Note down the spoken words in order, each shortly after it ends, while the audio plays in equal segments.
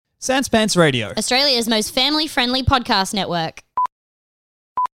Sans Pants Radio. Australia's most family-friendly podcast network.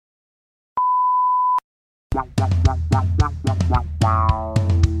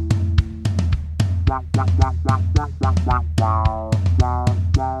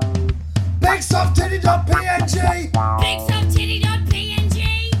 BigSoftTitty.png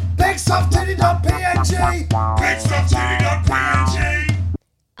BigSoftTitty.png BigSoftTitty.png BigSoftTitty.png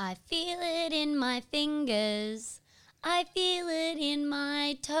I feel it in my fingers. I feel it in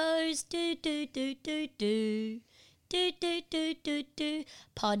my toes. Do, do, do, do, do. Do, do, do, do, do.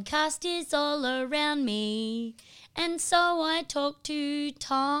 Podcast is all around me. And so I talk to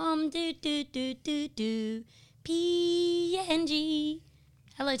Tom. Do, do, do, do, do. PNG.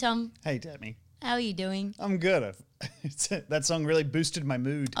 Hello, Tom. Hey, Demi. How are you doing? I'm good. That song really boosted my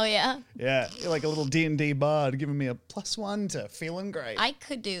mood. Oh, yeah? Yeah, you're like a little D&D bard giving me a +1 to feeling great. I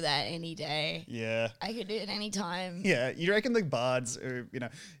could do that any day. Yeah. I could do it any time. Yeah, you reckon the bards, are,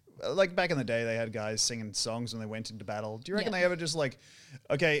 like back in the day, they had guys singing songs when they went into battle. Do you reckon they ever just like,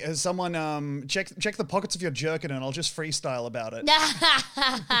 okay, has someone check the pockets of your jerkin and I'll just freestyle about it?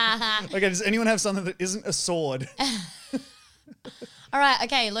 Okay, does anyone have something that isn't a sword? All right,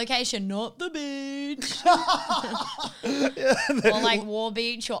 okay, location, not the beach. Or like War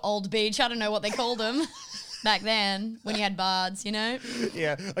Beach or Old Beach. I don't know what they called them back then when you had bards, you know?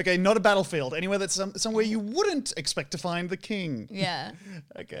 Yeah, okay, not a battlefield. Anywhere that's somewhere you wouldn't expect to find the king. Yeah.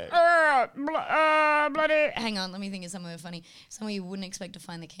 Okay. Bloody. Hang on, let me think of somewhere funny. Somewhere you wouldn't expect to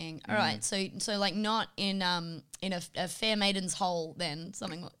find the king. All right, so like not in a fair maiden's hole then,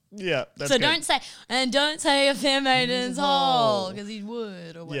 something like. Yeah, that's so good. don't say a fair maiden's hole because he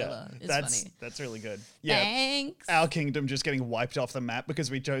would or whatever. Yeah, It's funny. that's really good. Yeah, Thanks. our kingdom just getting wiped off the map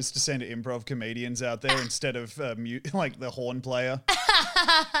because we chose to send improv comedians out there instead of like the horn player.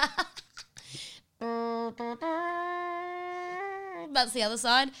 That's the other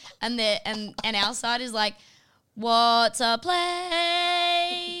side, and our side is like, what's a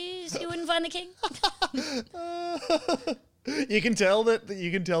place you wouldn't find the king? You can tell that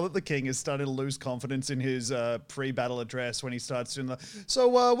the king is starting to lose confidence in his pre-battle address when he starts doing the. So,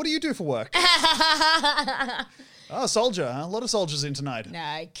 what do you do for work? Oh, soldier, huh? A lot of soldiers in tonight.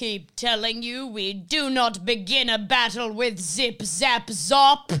 I keep telling you, we do not begin a battle with zip, zap,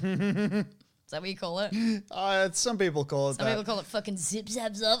 zop. Is that what you call it? Some people call it Some that. people call it fucking zip,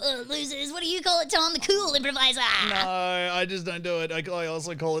 zap, zop. Losers, what do you call it, Tom? The cool improviser. No, I just don't do it. I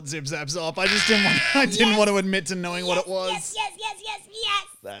also call it zip, zap, zop. I just didn't want to admit to knowing what it was. Yes.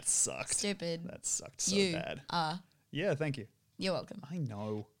 That sucked. Stupid. That sucked so bad. Yeah, thank you. You're welcome. I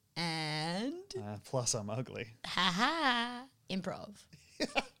know. And Plus, I'm ugly. haha, improv.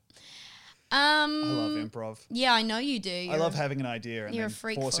 I love improv. Yeah, I know you do. I love having an idea and you're then a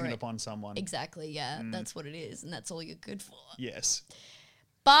freak forcing for it it. upon someone. Exactly, yeah. That's what it is, and that's all you're good for. Yes.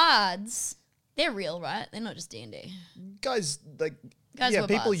 Bards, they're real, right? They're not just D&D. Guys were people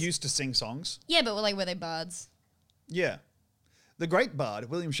bards. used to sing songs. Yeah, but were they bards? Yeah. The great bard,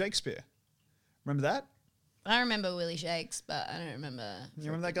 William Shakespeare. Remember that? I remember Willie Shakes, but I don't remember. You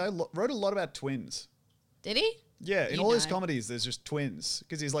remember that guy? Wrote a lot about twins. Did he? Yeah, in You all his know. comedies, there's just twins.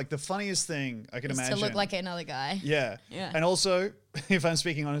 Because he's like the funniest thing I can Just imagine. to look like another guy. Yeah. Yeah. And also, if I'm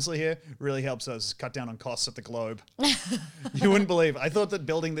speaking honestly here, really helps us cut down on costs at the Globe. You wouldn't believe. I thought that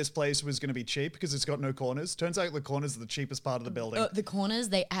building this place was going to be cheap because it's got no corners. Turns out the corners are the cheapest part of the building. The corners,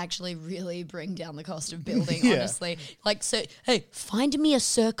 they actually really bring down the cost of building, Yeah. honestly. Like, so, hey, find me a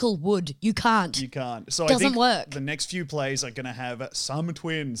circle wood. You can't. You can't. So I Doesn't think work. the next few plays are going to have some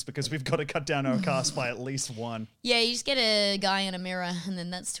twins because we've got to cut down our cast by at least one. Yeah, you just get a guy in a mirror and then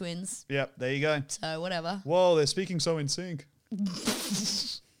that's twins. Yep, there you go. So whatever. Whoa, they're speaking so in sync.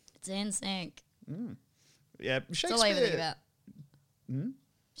 It's in sync. Yeah, That's all I ever think Shakespeare. about.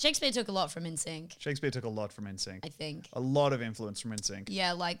 Shakespeare took a lot from NSYNC, Shakespeare took a lot from NSYNC. I think. A lot of influence from NSYNC.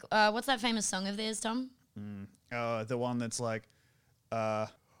 Yeah, like, what's that famous song of theirs, Tom? The one that's like,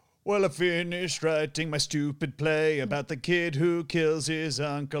 well, I finished writing my stupid play about the kid who kills his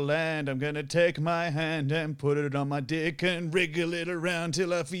uncle, and I'm gonna take my hand and put it on my dick and wriggle it around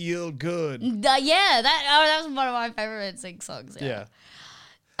till I feel good. Yeah, that was one of my favorite NSYNC songs. Yeah.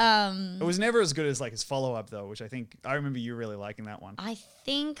 It was never as good as like his follow-up though, which I remember you really liking that one. I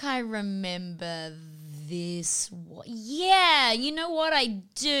think I remember this one. Yeah, you know what? I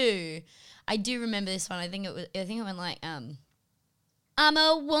do remember this one. I think it went like, I'm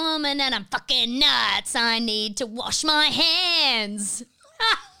a woman and I'm fucking nuts. I need to wash my hands.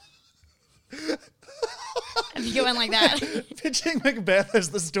 I think it went like that. Pitching Macbeth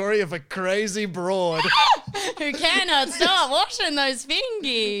as the story of a crazy broad. Who cannot stop washing those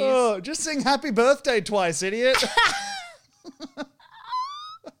fingies. Oh, just sing happy birthday twice, idiot.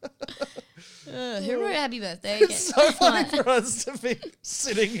 Who wrote Happy Birthday? It's so funny for us to be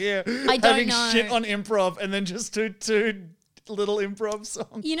sitting here having know. shit on improv and then just do two little improv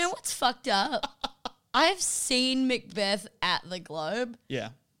songs. You know what's fucked up? I've seen Macbeth at the Globe. Yeah.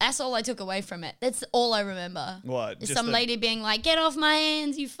 That's all I took away from it. That's all I remember. What? Is Just some lady being like, "Get off my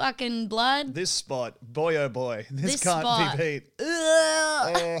hands, you fucking blood." This spot, boy oh boy, this can't spot. be beat.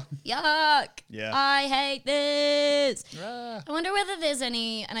 Ugh. Yuck. Yeah. I hate this. Ah. I wonder whether there's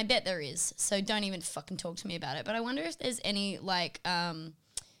any, and I bet there is, so don't even fucking talk to me about it, but I wonder if there's any like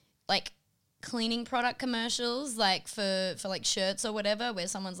cleaning product commercials like for like shirts or whatever where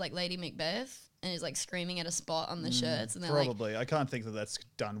someone's like Lady Macbeth and is like screaming at a spot on the shirts and they're Probably. I can't think that that's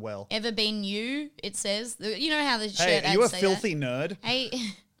done well. ever been you, it says. You know how the shirt Hey, are you a ads say filthy nerd? that? Hey,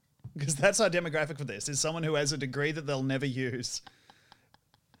 Because that's our demographic for this, is someone who has a degree that they'll never use.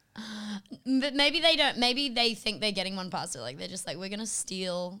 but maybe they don't, maybe they think they're getting one past it. Like they're just like, we're going to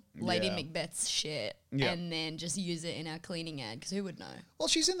steal Lady Yeah. Macbeth's shit Yeah. and then just use it in our cleaning ad because who would know? Well,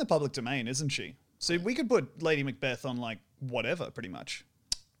 she's in the public domain, isn't she? So we could put Lady Macbeth on like whatever, pretty much.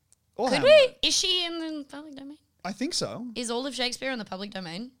 Or Could Hamlet. we? Is she in the public domain? I think so. Is all of Shakespeare in the public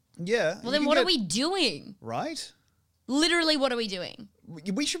domain? Yeah. Well, then what are we doing? Right? Literally, what are we doing?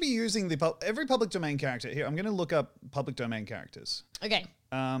 We should be using every public domain character. Here, I'm going to look up public domain characters. Okay.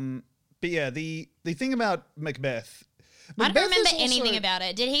 But yeah, the thing about Macbeth. I don't Macbeth remember is also- anything about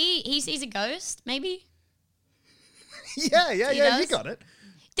it. Did he sees a ghost, maybe? Yeah, you does? got it.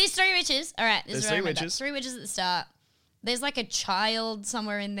 There's three witches. All right, this There's is what I three remember. witches. 3 witches at the start. There's like a child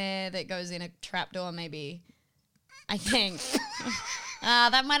somewhere in there that goes in a trapdoor, maybe. I think.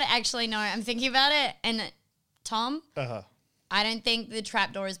 That might actually, no, I'm thinking about it. And Tom, Uh-huh. I don't think the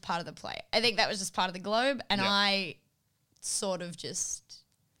trapdoor is part of the play. I think that was just part of the Globe, and Yeah. I sort of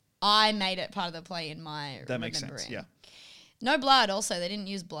I made it part of the play in my That makes remembering. sense, yeah. No blood also. They didn't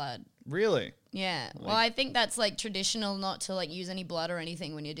use blood. Really? Yeah. Well, I think that's like traditional not to like use any blood or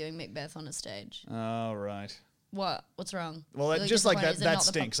anything when you're doing Macbeth on a stage. Oh, right. What? What's wrong? Well, You're just like disappointed? that, Is it that not the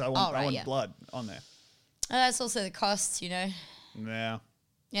stinks. pub- I want, Oh, right, I want yeah. blood on there. That's also the costs, you know. Yeah.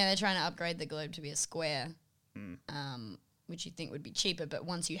 Yeah, they're trying to upgrade the globe to be a square, Hmm. which you think would be cheaper, but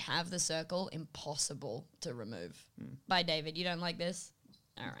once you have the circle, impossible to remove. Bye, David. You don't like this?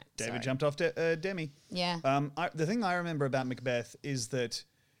 All right. David sorry. jumped off Demi. Yeah. The thing I remember about Macbeth is that,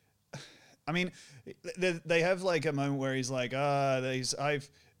 I mean, they have like a moment where he's like,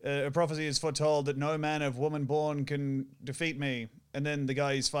 a prophecy is foretold that no man of woman born can defeat me. And then the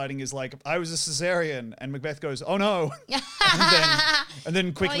guy he's fighting is like, I was a cesarean. And Macbeth goes, oh no. and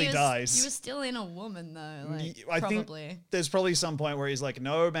then quickly Well, dies. You were still in a woman, though. Like, I probably. think there's probably some point where he's like,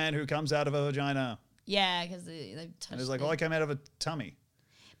 no man who comes out of a vagina. Yeah, because they touched. And he's like, the- well, I came out of a tummy.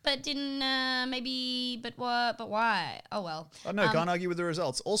 But didn't maybe? But what? But why? Oh well. I don't know, can't argue with the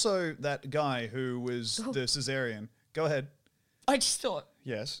results. Also, that guy who was the cesarean. Go ahead. I just thought.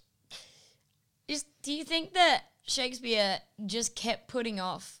 Yes. Do you think that Shakespeare just kept putting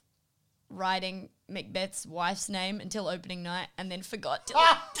off writing Macbeth's wife's name until opening night and then forgot to?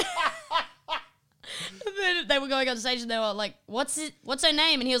 And then they were going on stage and they were like, "What's her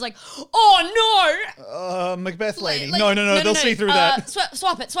name?" And he was like, "Oh no, Macbeth lady. Like- no, they'll see through that.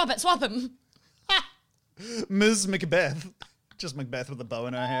 Swap him." Ms. Macbeth. Just Macbeth with a bow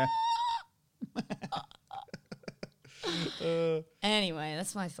in her hair. Anyway,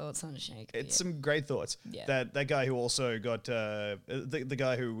 that's my thoughts on Shakespeare. It's some great thoughts. Yeah. That guy who also got, the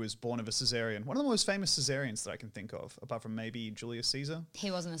guy who was born of a cesarean. One of the most famous cesareans that I can think of, apart from maybe Julius Caesar. He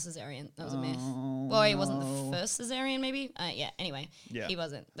wasn't a cesarean. That was a myth. Well, he wasn't the first cesarean, maybe. Yeah. Anyway, Yeah. he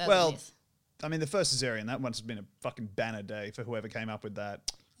wasn't. That was a myth. I mean, the first cesarean, that must have been a fucking banner day for whoever came up with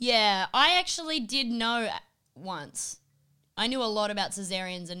that. Yeah, I actually did know once. I knew a lot about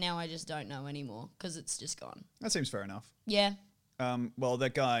cesareans, and now I just don't know anymore because it's just gone. That seems fair enough. Yeah. Well,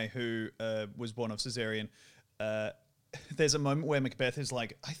 that guy who was born of cesarean, there's a moment where Macbeth is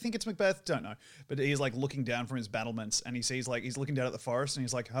like, I think it's Macbeth, don't know, but he's like looking down from his battlements and he sees like, he's looking down at the forest and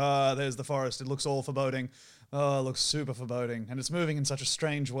he's like, there's the forest. It looks all foreboding. Oh, it looks super foreboding. And it's moving in such a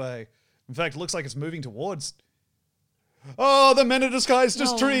strange way. In fact, it looks like it's moving towards... Oh, the men are disguised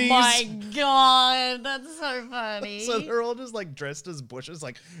as trees. Oh my god, that's so funny. So they're all just like dressed as bushes,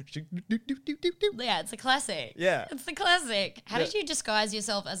 like... Yeah, it's a classic. Yeah. It's the classic. How Yeah. did you disguise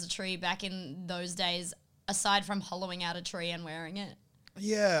yourself as a tree back in those days, aside from hollowing out a tree and wearing it?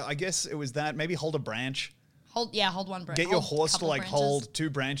 Yeah, I guess it was that. Maybe hold a branch. Hold one branch. Get your horse to like hold 2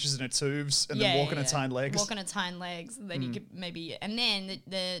 branches in its hooves and then walk on its hind legs. Walk on its hind legs, and then you could maybe, and then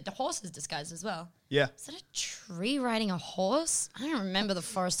the horse is disguised as well. Yeah. Is that a tree riding a horse? I don't remember the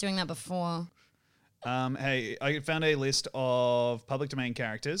forest doing that before. Hey, I found a list of public domain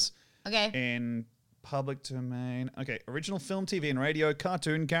characters. Okay. In public domain. Okay, original film, TV, and radio,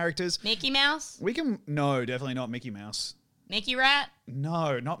 cartoon characters. Mickey Mouse? No, definitely not Mickey Mouse. Mickey Rat?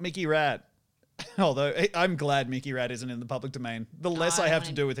 No, not Mickey Rat. Although I'm glad Mickey Rat isn't in the public domain. The less I have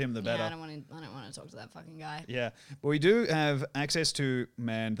to do with him, the better. Yeah, I don't want to talk to that fucking guy. Yeah, but we do have access to,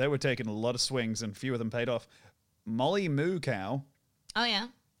 man, they were taking a lot of swings and few of them paid off. Molly Moo Cow. Oh, yeah.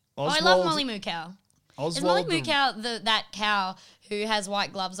 Oswald, I love Molly Moo Cow. Is Molly Oswald Moo Cow that cow who has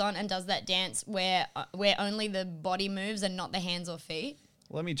white gloves on and does that dance where only the body moves and not the hands or feet?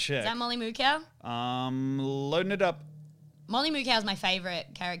 Let me check. Is that Molly Moo Cow? Loading it up. Molly Moo Cow is my favorite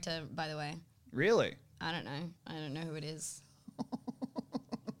character, by the way. Really? I don't know. I don't know who it is.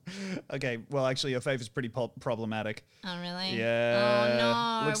 Okay, well, actually, your favorite's pretty problematic. Oh, really?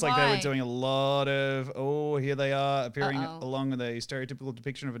 Yeah. Oh, no. Looks like they were doing a lot of, here they are, appearing Uh-oh. along with a stereotypical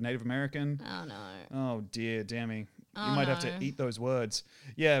depiction of a Native American. Oh, no. Oh, dear, dammy. Oh, You might have no. to eat those words.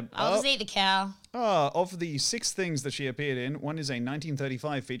 Yeah. I'll just eat the cow. Of the 6 things that she appeared in, one is a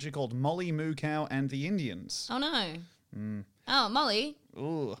 1935 feature called Molly Moo Cow and the Indians. Oh, no. Oh, Molly.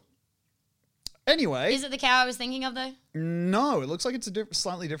 Ooh. Anyway. Is it the cow I was thinking of, though? No, it looks like it's a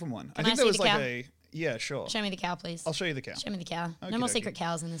slightly different one. Can I think I there see was the like cow? a... Yeah, sure. Show me the cow, please. I'll show you the cow. Show me the cow. Okie No more dokie. secret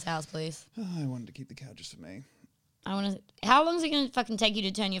cows in this house, please. I wanted to keep the cow just for me. I want to. How long is it going to fucking take you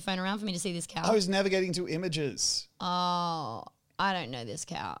to turn your phone around for me to see this cow? I was navigating to images. Oh, I don't know this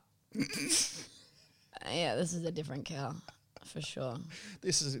cow. Yeah, this is a different cow, for sure.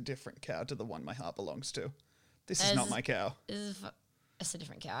 This is a different cow to the one my heart belongs to. This is not my cow. It's a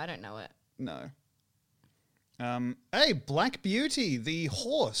different cow. I don't know it. No. Hey, Black Beauty, the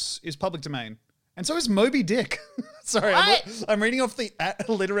horse, is public domain. And so is Moby Dick. Sorry, I'm reading off the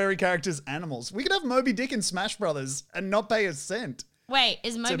literary characters' animals. We could have Moby Dick in Smash Brothers and not pay a cent. Wait,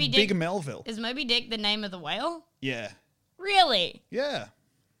 is It's Moby a Dick big Melville. Is Moby Dick the name of the whale? Yeah. Really? Yeah.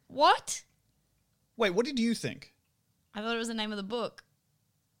 What? Wait, what did you think? I thought it was the name of the book.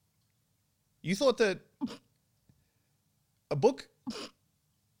 You thought that a book?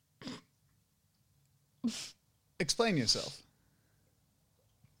 Explain yourself.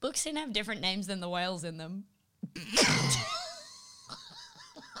 Books didn't have different names than the whales in them.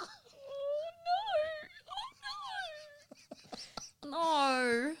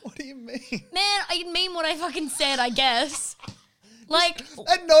 No. What do you mean? Man, I mean what I fucking said, I guess. Like,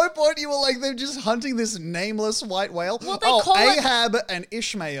 At no point you were like, they're just hunting this nameless white whale. Well, they call it- Ahab and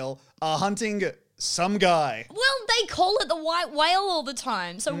Ishmael are hunting some guy. well, they call it the white whale all the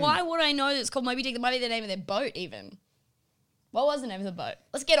time. So why would I know that it's called Moby Dick? That might be the name of their boat, even. What was the name of the boat?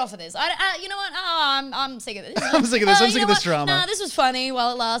 Let's get off of this. You know what? I'm sick of this. I'm sick of this. I'm you sick know of this what? drama. Nah, this was funny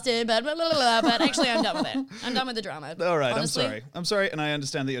while it lasted, but blah, blah, blah, blah, but actually I'm done with it. I'm done with the drama. All right, honestly. I'm sorry. I'm sorry, and I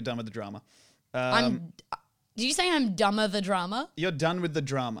understand that you're done with the drama. Did you say I'm dumber the drama? You're done with the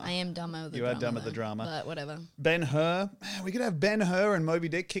drama. I am dumber with the You drama. are done with the though, drama. But whatever. Ben-Hur. We could have Ben-Hur and Moby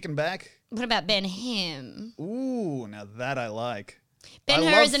Dick kicking back. What about Ben-Him? Ooh, now that I like.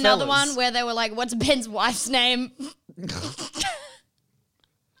 Ben-Hur love is another fellas. one where they were like, what's Ben's wife's name?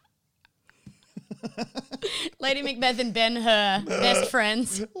 Lady Macbeth and Ben-Hur, best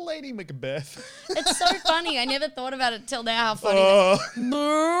friends. Lady Macbeth. It's so funny. I never thought about it till now how funny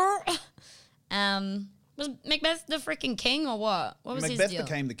was Macbeth the freaking king or what? What was Macbeth his deal?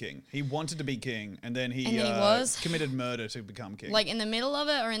 became the king. He wanted to be king, and then he, And then he was? committed murder to become king. Like in the middle of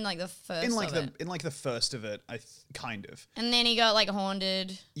it or in like the first in like of the it? in like the first of it, kind of. And then he got like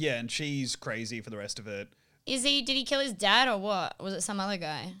haunted. Yeah, and she's crazy for the rest of it. Did he kill his dad or what? Was it some other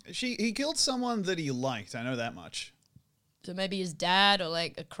guy? He killed someone that he liked. I know that much. So maybe his dad or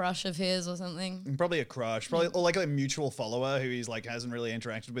like a crush of his or something. Probably a crush, probably or like a mutual follower who he's like hasn't really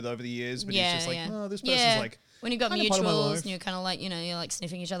interacted with over the years, but he's just like, oh, this person's like. When you've got kinda part of my mutuals life. and you're kind of like, you're like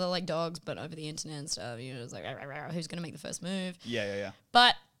sniffing each other like dogs, but over the internet and stuff, it's like, rah, rah, rah, who's going to make the first move? Yeah.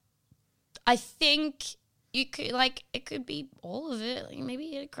 But I think you could, like, it could be all of it. Like, maybe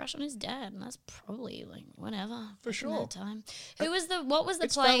he had a crush on his dad, and that's probably, like, whatever. For back in sure. that time. What was the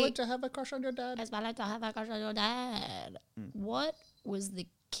It's play? valid to have a crush on your dad. It's valid to have a crush on your dad. What was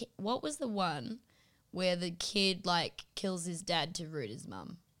the one where the kid, like, kills his dad to root his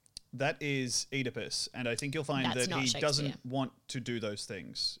mum? That is Oedipus, and I think you'll find That's that not he Shakespeare. doesn't want to do those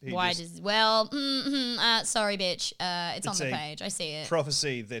things. He Why just- sorry, bitch. It's on It's the a page. I see it.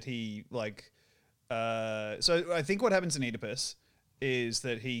 prophecy that he like so I think what happens in Oedipus is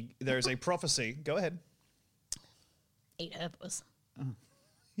that there is a prophecy. Go ahead. Oedipus.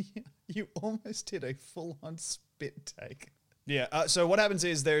 You almost did a full-on spit take. Yeah. So what happens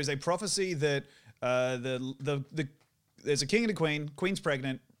is there is a prophecy that there's a king and a queen. Queen's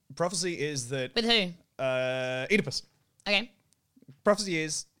pregnant. Prophecy is that With who? Oedipus. Okay. Prophecy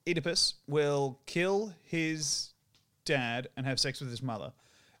is Oedipus will kill his dad and have sex with his mother.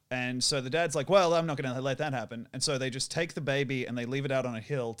 And so the dad's like, well, I'm not going to let that happen. And so they just take the baby and they leave it out on a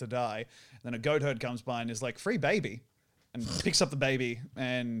hill to die. And then a goat herd comes by and is like, free baby. And picks up the baby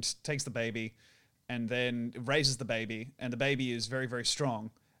and takes the baby and then raises the baby. And the baby is very, very strong.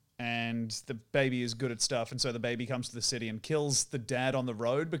 And the baby is good at stuff. And so the baby comes to the city and kills the dad on the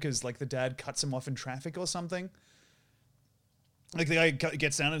road because like the dad cuts him off in traffic or something. Like the guy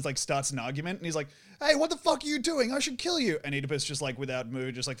gets down and like starts an argument and he's like, hey, what the fuck are you doing? I should kill you. And Oedipus just like without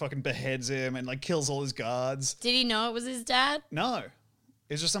mood, just like fucking beheads him and like kills all his guards. Did he know it was his dad? No,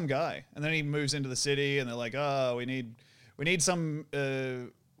 it's just some guy. And then he moves into the city and they're like, oh, we need some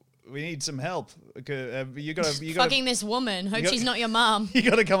help. You gotta Fucking this woman. Hope she's not your mom. You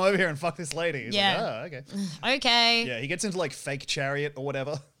gotta come over here and fuck this lady. He's Yeah. like, oh, okay. Okay. Yeah, he gets into like fake chariot or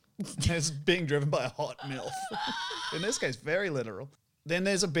whatever. It's being driven by a hot MILF. In this case, very literal. Then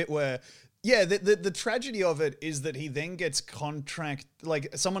there's a bit where, yeah, the tragedy of it is that he then gets like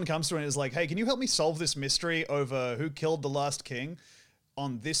someone comes to him and is like, hey, can you help me solve this mystery over who killed the last king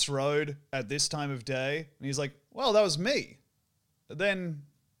on this road at this time of day? And he's like, well, that was me. Then,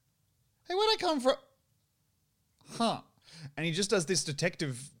 hey, where'd I come from? Huh. And he just does this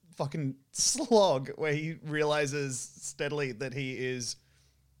detective fucking slog where he realizes steadily that he is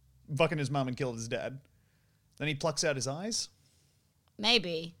fucking his mum and killed his dad. Then he plucks out his eyes.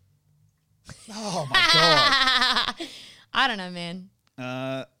 Maybe. Oh my god. I don't know, man.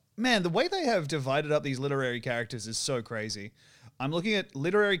 Man, the way they have divided up these literary characters is so crazy. I'm looking at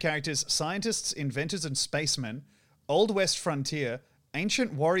literary characters, scientists, inventors, and spacemen, Old West frontier,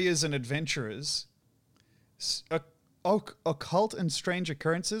 ancient warriors and adventurers, occult and strange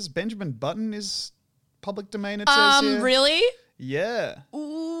occurrences. Benjamin Button is public domain, it says here. Really? Yeah.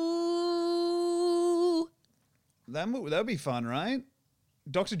 Ooh. That'd be fun, right?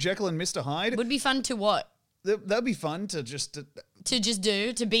 Dr. Jekyll and Mr. Hyde. Would be fun to what? That'd be fun to just...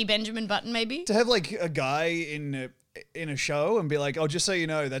 To be Benjamin Button, maybe? To have like a guy in a show and be like, oh, just so you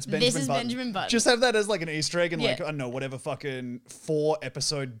know, that's Benjamin Button. This is Benjamin Button. Just have that as like an Easter egg and like, Yeah. I don't know, whatever fucking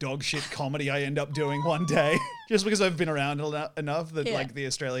 4-episode dog shit comedy I end up doing one day. Just because I've been around enough that Yeah. like the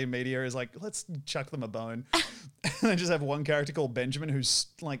Australian media is like, let's chuck them a bone. And then just have one character called Benjamin who's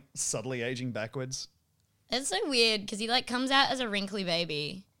like subtly aging backwards. It's so weird because he like comes out as a wrinkly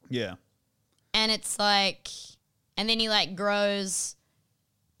baby Yeah. and it's like, and then he like grows.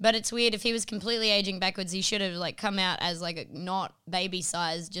 But it's weird, if he was completely aging backwards, he should have like come out as like a not baby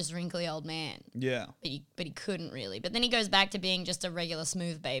size, just wrinkly old man. Yeah. But he couldn't really. But then he goes back to being just a regular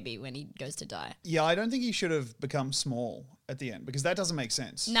smooth baby when he goes to die. Yeah, I don't think he should have become small at the end because that doesn't make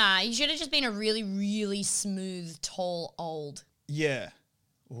sense. Nah, he should have just been a really, really smooth, tall, old. Yeah.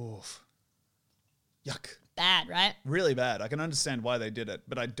 Oof. Yuck. Bad, right? Really bad. I can understand why they did it,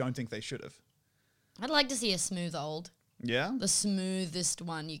 but I don't think they should have. I'd like to see a smooth old. Yeah? The smoothest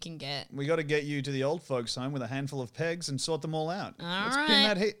one you can get. We got to get you to the old folks' home with a handful of pegs and sort them all out. Let's right.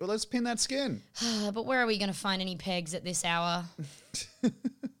 pin that let's pin that skin. But where are we going to find any pegs at this hour?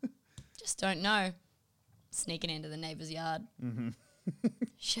 Just don't know. Sneaking into the neighbour's yard. Mm-hmm.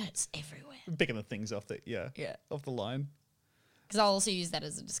 Shirts everywhere. Picking the things off Yeah. off the line. Because I'll also use that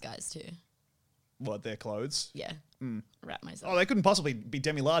as a disguise too. What, their clothes? Yeah. Wrap myself. Oh, they couldn't possibly be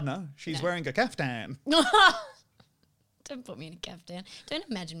Demi Lardner. She's wearing a caftan. Don't put me in a caftan. Don't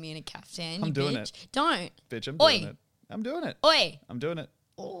imagine me in a caftan. I'm you doing bitch. it. Don't. Bitch, I'm Oi. doing it. I'm doing it. Oi. I'm doing it.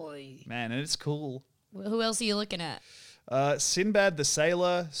 Oi. Man, and it's cool. Who else are you looking at? Sinbad the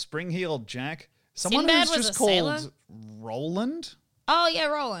Sailor, Spring-Heeled Jack. Someone Sinbad who's was just a called sailor? Roland? Oh, yeah,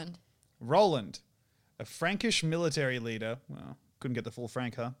 Roland. Roland, a Frankish military leader. Well, couldn't get the full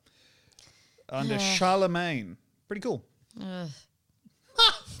Frank, huh? Under Charlemagne. Pretty cool. Ugh,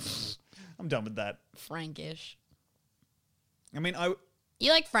 I'm done with that. Frankish. I mean,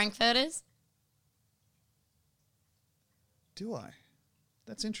 You like frankfurters? do I?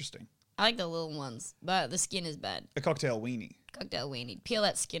 That's interesting. I like the little ones, but the skin is bad. A cocktail weenie. Cocktail weenie. Peel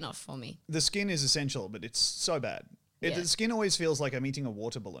that skin off for me. The skin is essential, but it's so bad. Yeah. The skin always feels like I'm eating a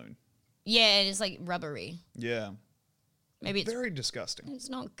water balloon. Yeah, it's like rubbery. Yeah. Maybe Very disgusting. it's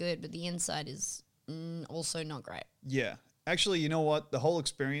not good, but the inside is also not great. Yeah. Actually, you know what? The whole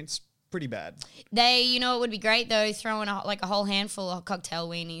experience, pretty bad. It would be great though, throwing a whole handful of cocktail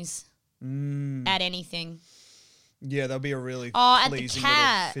weenies at anything. Yeah, that'll be a really Oh, at the pleasing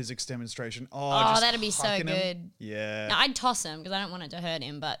cat. little physics demonstration. Oh, Just that'd be so hucking him. good. Yeah. No, I'd toss him because I don't want it to hurt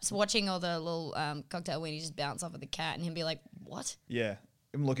him. But watching all the little cocktail weenies just bounce off of the cat and him be like, "What?" Yeah.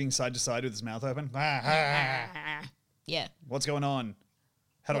 Him looking side to side with his mouth open. Yeah. What's going on?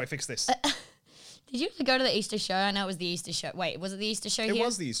 How do I fix this? Did you ever go to the Easter show? I know it was the Easter show. Wait, was it the Easter show here? It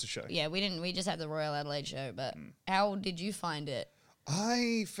was the Easter show. Yeah, we didn't. We just had the Royal Adelaide show. But how did you find it?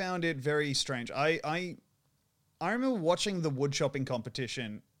 I found it very strange. I remember watching the wood chopping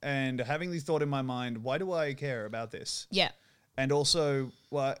competition and having the thought in my mind, why do I care about this? Yeah. And also,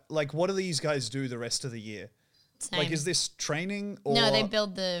 what do these guys do the rest of the year? Same. Like, is this training or... No, they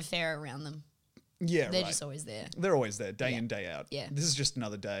build the fair around them. Yeah, They're right. just always there. They're always there, day in, day out. Yeah. This is just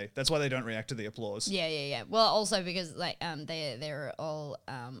another day. That's why they don't react to the applause. Yeah. Well, also because like they're all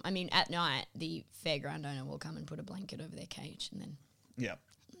I mean at night the fairground owner will come and put a blanket over their cage and then Yeah.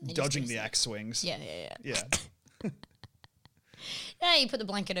 just Dodging do the stuff. axe swings. Yeah. Yeah. Yeah, you put the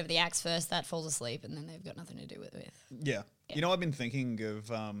blanket over the axe first, that falls asleep, and then they've got nothing to do with it. Yeah. You know, I've been thinking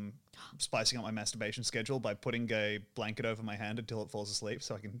of spicing up my masturbation schedule by putting a blanket over my hand until it falls asleep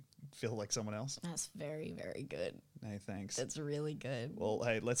so I can feel like someone else. That's very, very good. Hey, thanks. That's really good. Well,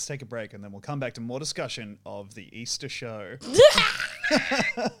 hey, let's take a break and then we'll come back to more discussion of the Easter show.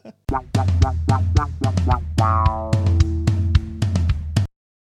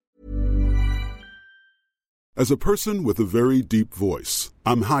 As a person with a very deep voice,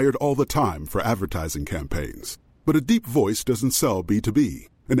 I'm hired all the time for advertising campaigns. But a deep voice doesn't sell B2B,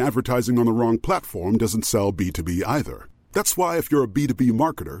 and advertising on the wrong platform doesn't sell B2B either. That's why if you're a B2B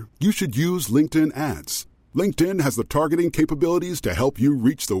marketer, you should use LinkedIn ads. LinkedIn has the targeting capabilities to help you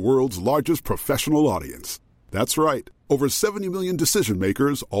reach the world's largest professional audience. That's right, over 70 million decision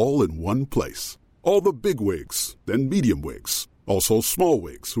makers all in one place. All the big wigs, then medium wigs, also small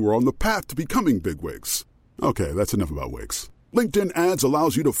wigs who are on the path to becoming big wigs. Okay, that's enough about wigs. LinkedIn ads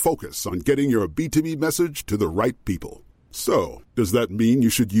allows you to focus on getting your B2B message to the right people. So, does that mean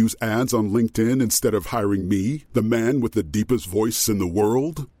you should use ads on LinkedIn instead of hiring me, the man with the deepest voice in the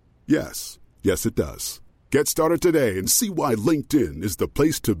world? Yes. Yes, it does. Get started today and see why LinkedIn is the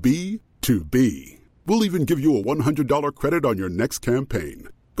place to be to be. We'll even give you a $100 credit on your next campaign.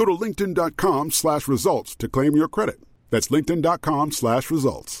 Go to linkedin.com/results to claim your credit. That's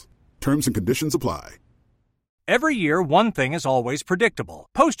linkedin.com/results. Terms and conditions apply. Every year, one thing is always predictable.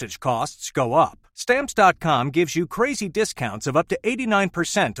 Postage costs go up. Stamps.com gives you crazy discounts of up to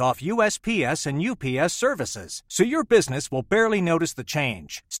 89% off USPS and UPS services, so your business will barely notice the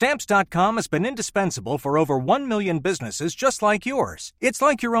change. Stamps.com has been indispensable for over 1 million businesses just like yours. It's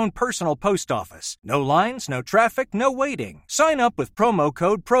like your own personal post office. No lines, no traffic, no waiting. Sign up with promo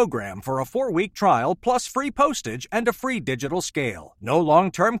code PROGRAM for a 4-week trial plus free postage and a free digital scale. No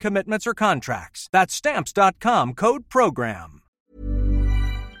long-term commitments or contracts. That's Stamps.com, code PROGRAM.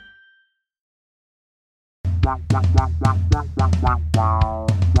 I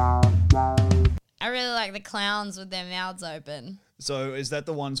really like the clowns with their mouths open. So is that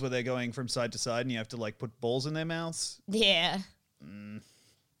the ones where they're going from side to side and you have to like put balls in their mouths? Yeah. Good.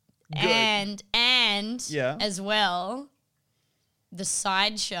 And Yeah. as well, the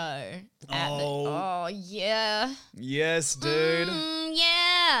sideshow. Oh. Yeah. Yes, dude.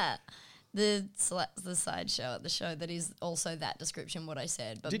 Yeah. The sideshow at the show that is also that description, what I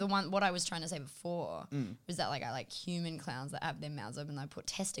said. But what I was trying to say before was that like I like human clowns that have their mouths open and I put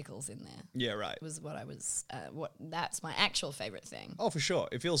testicles in there. Yeah, right. Was what I was, that's my actual favorite thing. Oh, for sure.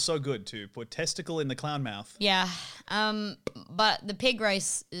 It feels so good to put testicle in the clown mouth. Yeah. But the pig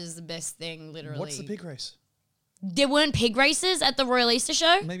race is the best thing, literally. What's the pig race? There weren't pig races at the Royal Easter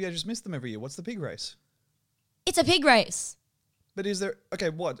Show? Maybe I just missed them every year. What's the pig race? It's a pig race. But is there,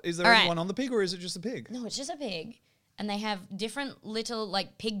 what? Is there All right. anyone on the pig or is it just a pig? No, it's just a pig. And they have different little,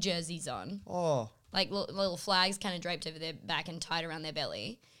 like, pig jerseys on. Oh. Like, little flags kind of draped over their back and tied around their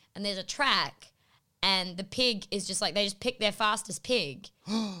belly. And there's a track, and the pig is just like, they just pick their fastest pig.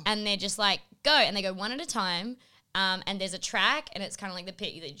 And they're just like, go. And they go one at a time. And there's a track, and it's kind of like the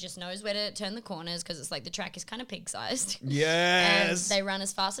pig that just knows where to turn the corners because it's like the track is kind of pig-sized. Yes. And they run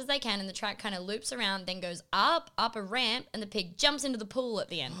as fast as they can, and the track kind of loops around, then goes up a ramp, and the pig jumps into the pool at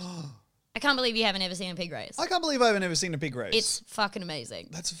the end. I can't believe you haven't ever seen a pig race. I can't believe I haven't ever seen a pig race. It's fucking amazing.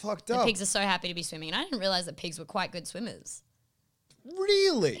 That's fucked The up. pigs are so happy to be swimming, and I didn't realize that pigs were quite good swimmers.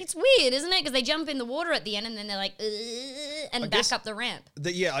 Really? It's weird, isn't it? Because they jump in the water at the end, and then they're like, and back up the ramp.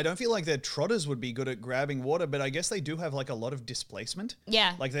 Yeah, I don't feel like their trotters would be good at grabbing water, but I guess they do have like a lot of displacement.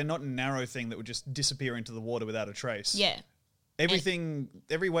 Yeah. Like they're not a narrow thing that would just disappear into the water without a trace. Yeah.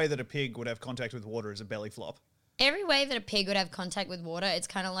 Every way that a pig would have contact with water is a belly flop. Every way that a pig would have contact with water, it's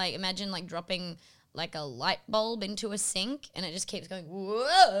kind of like, imagine like dropping like a light bulb into a sink and it just keeps going,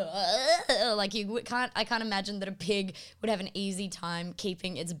 whoa. Like I can't imagine that a pig would have an easy time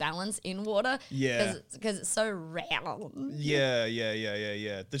keeping its balance in water. Yeah. Because it's so round. Yeah.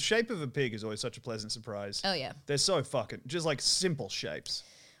 The shape of a pig is always such a pleasant surprise. Oh, yeah. They're so fucking, just like simple shapes.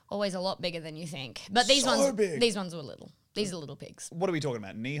 Always a lot bigger than you think. But these big. these ones were little. These are little pigs. What are we talking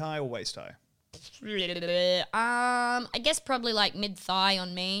about? Knee high or waist high? I guess probably like mid-thigh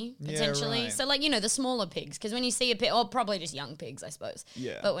on me, potentially. right. So like, you know, the smaller pigs. Because when you see a pig, or probably just young pigs, I suppose.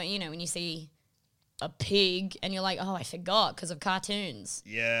 Yeah. But when you see a pig and you're like, oh, I forgot because of cartoons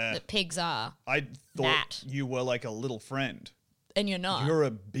Yeah. that pigs are. I thought that. you were like a little friend. And you're not. You're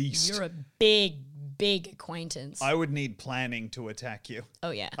a beast. You're a big, big acquaintance. I would need planning to attack you.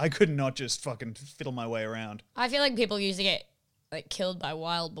 Oh, yeah. I could not just fucking fiddle my way around. I feel like people used to get like killed by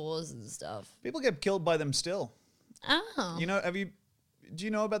wild boars and stuff. People get killed by them still. Oh. You know, do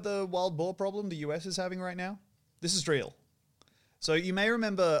you know about the wild boar problem the US is having right now? This is real. So you may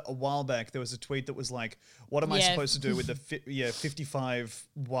remember a while back there was a tweet that was like, what am I supposed to do with the 55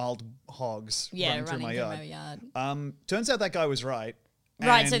 wild hogs running through my yard? Turns out that guy was right.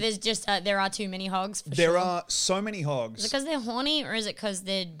 Right, And so there's just, there are too many hogs for there sure. are so many hogs. Is it because they're horny or is it because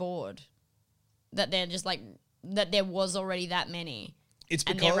they're bored? That they're just like, that there was already that many. It's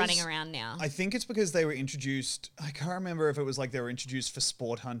because and they're running around now. I think it's because they were introduced. I can't remember if it was like they were introduced for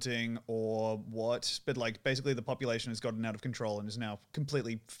sport hunting or what, but like basically the population has gotten out of control and is now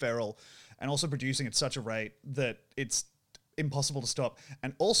completely feral and also producing at such a rate that it's impossible to stop.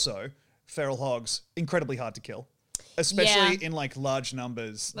 And also, feral hogs, incredibly hard to kill, especially in like large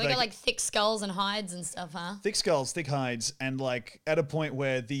numbers. They got like thick skulls and hides and stuff, huh? Thick skulls, thick hides, and like at a point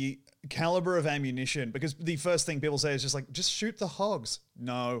where the caliber of ammunition, because the first thing people say is just like, just shoot the hogs.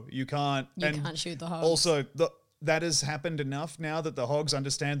 No, you can't. You can't shoot the hogs. Also, that has happened enough now that the hogs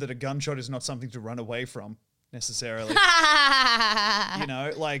understand that a gunshot is not something to run away from necessarily. You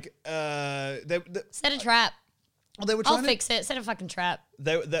know, like Set a trap. well, they were I'll trying fix it. Set a fucking trap.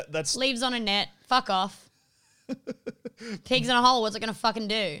 That's Leaves on a net. Fuck off. Pigs in a hole. What's it gonna fucking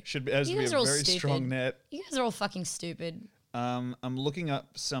do? should be, has to You be a guys are all very stupid. strong net. You guys are all fucking stupid. I'm looking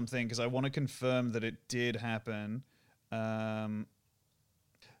up something because I want to confirm that it did happen.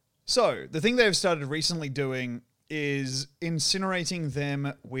 So the thing they've started recently doing is incinerating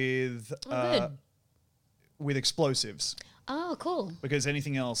them with explosives Oh, cool. because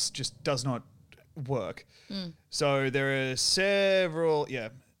anything else just does not work. So there are several,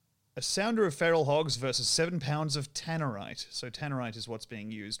 a sounder of feral hogs versus 7 pounds of tannerite. So tannerite is what's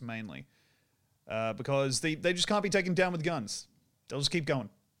being used mainly. Because they just can't be taken down with guns. They'll just keep going.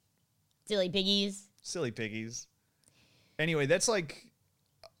 Silly piggies. Silly piggies. Anyway, that's like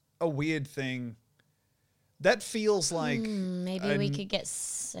a weird thing. That feels like... Maybe we could get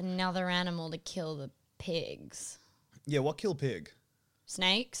another animal to kill the pigs. Yeah, what kill pig?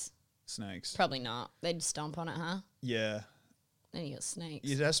 Snakes? Snakes. Probably not. They'd stomp on it, huh? Yeah. Then you got snakes.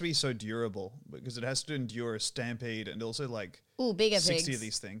 It has to be so durable because it has to endure a stampede and also like Ooh, bigger 60 pigs. of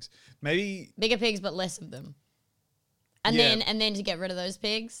these things. Maybe... Bigger pigs, but less of them. And Yeah. then to get rid of those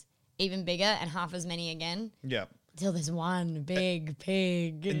pigs, even bigger and half as many again. Yeah. Till there's one big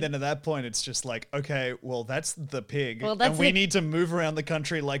pig. And then at that point, it's just like, okay, well, that's the pig. Well, that's and we the- need to move around the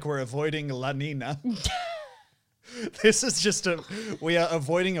country like we're avoiding La Nina. This is just we are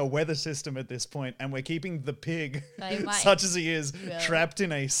avoiding a weather system at this point, and we're keeping the pig, They might- such as he is, Yeah. trapped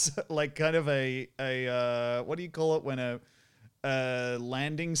in like kind of a what do you call it when a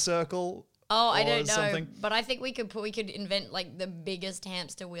landing circle? Oh, I or don't know, something? but I think we could invent like the biggest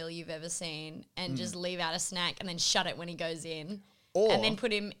hamster wheel you've ever seen, and just leave out a snack, and then shut it when he goes in, Or- and then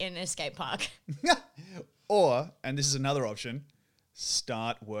put him in an escape park. Or, and this is another option,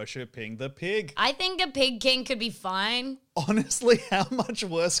 start worshipping the pig. I think a pig king could be fine. Honestly, how much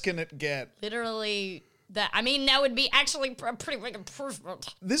worse can it get? Literally, that would be actually a pretty big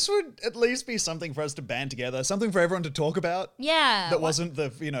improvement. This would at least be something for us to band together, something for everyone to talk about. Yeah. That wasn't the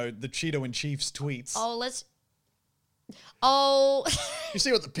Cheeto in Chief's tweets. Oh, You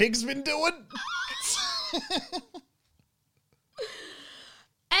see what the pig's been doing?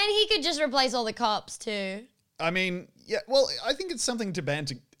 and he could just replace all the cops too. I mean, yeah, well, I think it's something to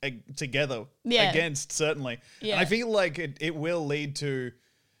band together Yeah. against, certainly. Yeah. And I feel like it will lead to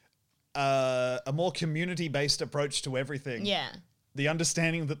a more community-based approach to everything. Yeah. The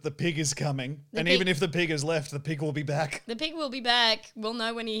understanding that the pig is coming, and pig- even if the pig is left, the pig will be back. The pig will be back. We'll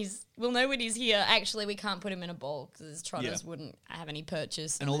know when he's here. Actually, we can't put him in a bowl because his trotters Yeah. wouldn't have any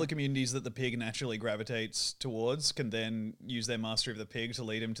purchase. And all the communities that the pig naturally gravitates towards can then use their mastery of the pig to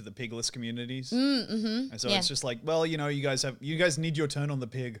lead him to the pigless communities. And so Yeah. it's just like, well, you guys need your turn on the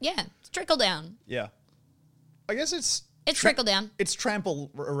pig. Yeah, it's trickle down. Yeah. I guess it's Trickle down. It's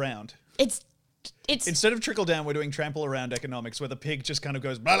trample around. It's Instead of trickle down, we're doing trample around economics where the pig just kind of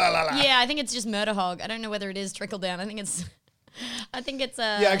goes blah, blah, blah, blah. yeah. I think it's just murder hog. I don't know whether it is trickle down. I think it's I think it's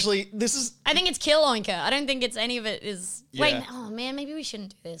Yeah, actually, this is... I think it's Kill Oinker. I don't think it's any of it is... Yeah. Wait, oh man, maybe we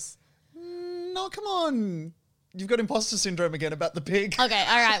shouldn't do this. No, come on. You've got imposter syndrome again about the pig. Okay,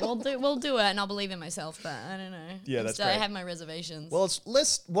 all right, we'll do it, and I'll believe in myself, but I don't know. Yeah, that's I great. have my reservations. Well,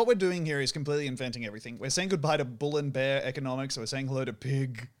 what we're doing here is completely inventing everything. We're saying goodbye to bull and bear economics, so we're saying hello to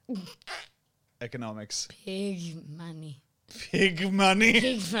pig economics. Pig money. Pig money.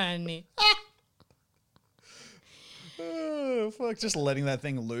 Pig money. Oh, fuck. Just letting that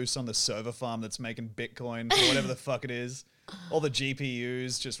thing loose on the server farm that's making Bitcoin or whatever the fuck it is. All the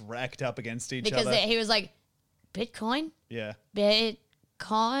GPUs just racked up against each Because other. he was like, Bitcoin? Yeah.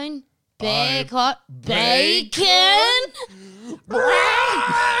 Bitcoin? Buy Bacon?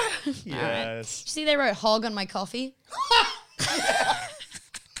 Yes. See, they wrote hog on my coffee.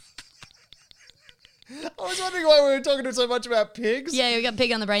 I was wondering why we were talking so much about pigs. Yeah, we got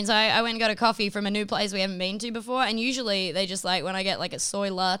pig on the brain. So I went and got a coffee from a new place we haven't been to before. And usually they just like, when I get like a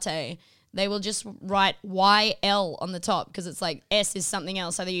soy latte, they will just write YL on the top because it's like S is something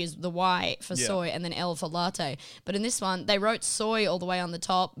else. So they use the Y for soy and then L for latte. But in this one, they wrote soy all the way on the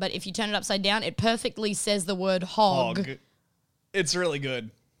top. But if you turn it upside down, it perfectly says the word hog. It's really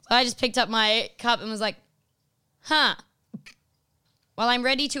good. So I just picked up my cup and was like, huh. Well, I'm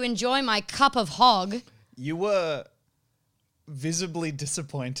ready to enjoy my cup of hog. You were visibly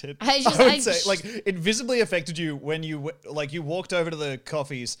disappointed. I would say, like, it visibly affected you when you walked over to the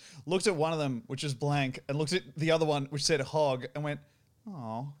coffees, looked at one of them, which is blank, and looked at the other one, which said hog, and went,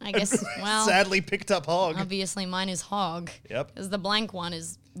 oh. I guess, well. Sadly picked up hog. Obviously, mine is hog. Yep. Because the blank one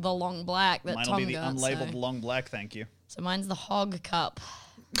is the long black that Mine Tom will be the got. unlabeled long black, thank you. So mine's the hog cup.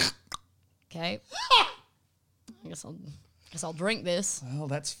 Okay. I guess I'll drink this. Well,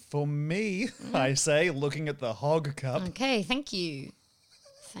 that's for me, I say, looking at the hog cup. Okay, thank you.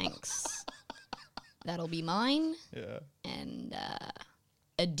 Thanks. That'll be mine. Yeah. And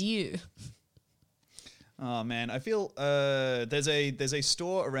adieu. Oh man, I feel there's a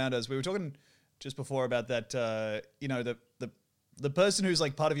store around us. We were talking just before about that. You know, the person who's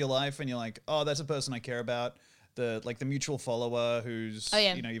like part of your life, and you're like, oh, that's a person I care about. The mutual follower who's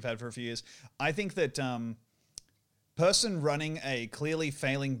you know you've had for a few years. I think that person running a clearly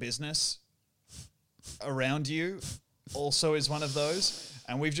failing business around you also is one of those.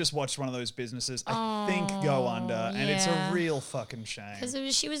 And we've just watched one of those businesses, I think, go under. And it's a real fucking shame.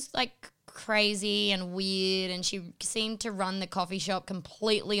 Because she was like crazy and weird, and she seemed to run the coffee shop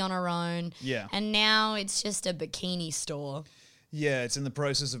completely on her own. Yeah. And now it's just a bikini store. Yeah, it's in the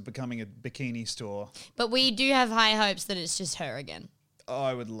process of becoming a bikini store. But we do have high hopes that it's just her again. Oh,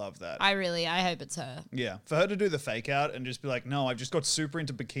 I would love that. I hope it's her. Yeah, for her to do the fake out and just be like, no, I've just got super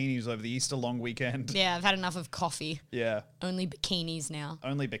into bikinis over the Easter long weekend. Yeah, I've had enough of coffee. Yeah. Only bikinis now.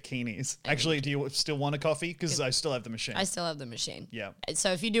 Only bikinis. Actually, do you still want a coffee? Because I still have the machine. I still have the machine. Yeah.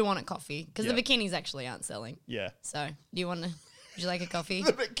 So if you do want a coffee, because Yeah. the bikinis actually aren't selling. Yeah. So do you want to? Would you like a coffee?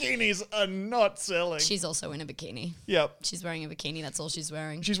 The bikinis are not selling. She's also in a bikini. Yep. She's wearing a bikini. That's all she's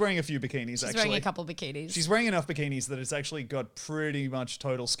wearing. She's wearing a few bikinis, She's actually. wearing a couple bikinis. She's wearing enough bikinis that it's actually got pretty much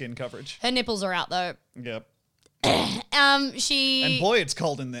total skin coverage. Her nipples are out though. Yep. She. And boy, it's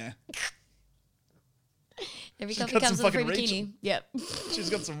cold in there. Every she's coffee got comes some with a free fucking reach. bikini. Yep. She's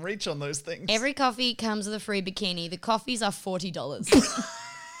got some reach on those things. Every coffee comes with a free bikini. The coffees are $40.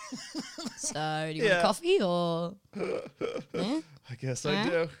 So, do you want a coffee or? Yeah? I guess I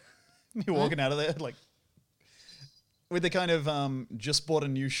do. You're walking out of there like with the kind of just bought a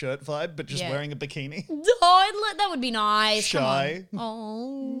new shirt vibe, but just wearing a bikini. Oh, that would be nice. Shy. Come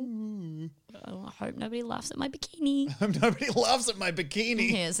on. Oh, I hope nobody laughs at my bikini. Nobody laughs at my bikini.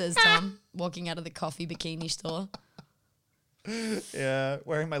 Here says Tom, walking out of the coffee bikini store. Yeah,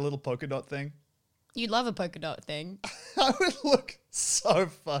 wearing my little polka dot thing. You'd love a polka dot thing. I would look so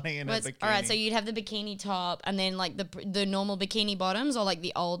funny in a bikini. All right, so you'd have the bikini top and then like the normal bikini bottoms, or like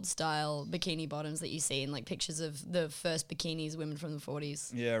the old style bikini bottoms that you see in like pictures of the first bikinis women from the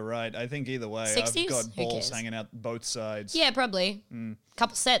 40s. Yeah, right. I think either way, 60s? I've got Who balls cares? hanging out both sides. Yeah, probably.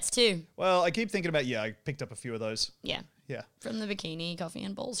 Couple sets too. Well, I keep thinking about, I picked up a few of those. Yeah. Yeah. From the bikini coffee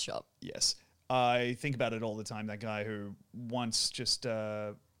and balls shop. Yes. I think about it all the time. That guy who once just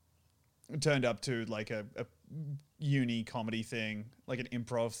turned up to like a uni comedy thing, like an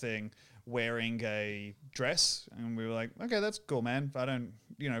improv thing, wearing a dress. And we were like, okay, that's cool, man. I don't,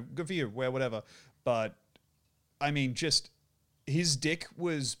 good for you, wear whatever. But I mean, just his dick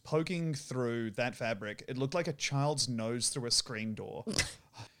was poking through that fabric. It looked like a child's nose through a screen door.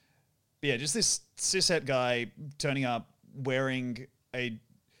 Yeah, just this cishet guy turning up wearing a... Did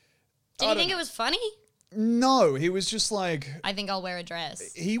you think it was funny? No, he was just like... I think I'll wear a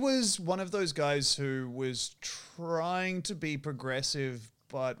dress. He was one of those guys who was trying to be progressive,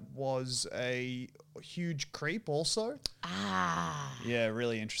 but was a huge creep also. Ah. Yeah,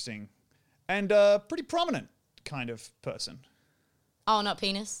 really interesting. And pretty prominent kind of person. Oh, not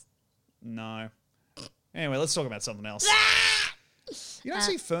penis? No. Anyway, let's talk about something else. You don't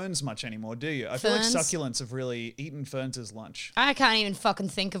see ferns much anymore, do you? I feel like Ferns? succulents have really eaten ferns as lunch. I can't even fucking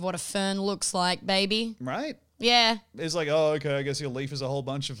think of what a fern looks like, baby. Right? Yeah. It's like, oh, okay, I guess your leaf is a whole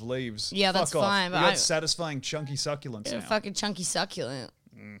bunch of leaves. Yeah, Fuck that's off. fine, We but got I- satisfying, chunky succulents A now. fucking chunky succulent.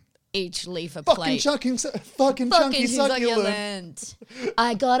 Each leaf a Fucking plate. fucking chunky succulent.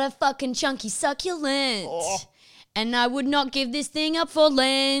 I got a fucking chunky succulent. Oh. And I would not give this thing up for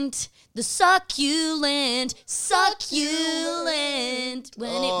Lent. The succulent. When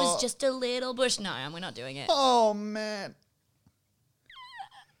it was just a little bush. No, we're not doing it. Oh, man.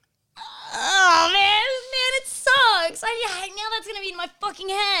 Oh, man, it sucks. Now that's going to be in my fucking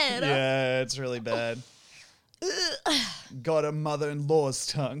head. Yeah, it's really bad. Got a mother-in-law's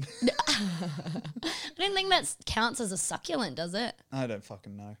tongue. I don't think that counts as a succulent, does it? I don't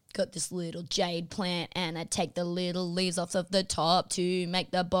fucking know. Got this little jade plant and I take the little leaves off of the top to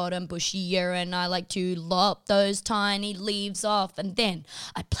make the bottom bushier, and I like to lop those tiny leaves off and then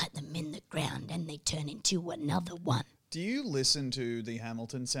I plant them in the ground and they turn into another one. Do you listen to the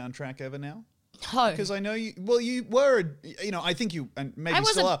Hamilton soundtrack ever now? No. Because I know you were, I think you, and maybe I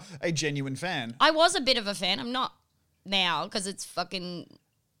was still are, a genuine fan. I was a bit of a fan. I'm not now because it's fucking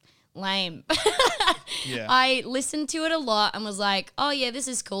lame. Yeah. I listened to it a lot and was like, oh yeah, this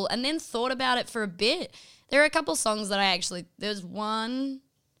is cool. And then thought about it for a bit. There are a couple songs that there's one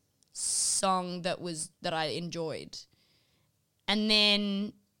song that I enjoyed. And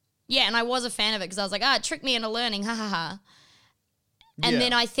then, yeah, and I was a fan of it because I was like, it tricked me into learning, ha ha ha. And Yeah.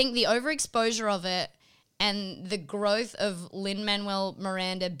 then I think the overexposure of it and the growth of Lin-Manuel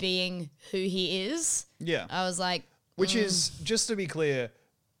Miranda being who he is, Yeah. I was like, Which is, just to be clear,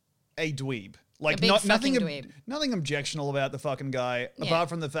 a dweeb. Like, big nothing, fucking dweeb. nothing objectionable about the fucking guy, Yeah. apart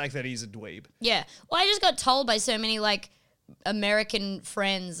from the fact that he's a dweeb. yeah. Well, I just got told by so many like American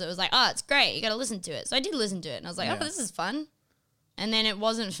friends that was like, oh, it's great, you got to listen to it. So I did listen to it and I was like, Yeah. oh, this is fun. And then it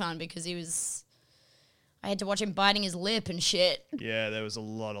wasn't fun because I had to watch him biting his lip and shit. Yeah, there was a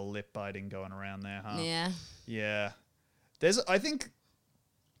lot of lip biting going around there, huh? Yeah. Yeah. I think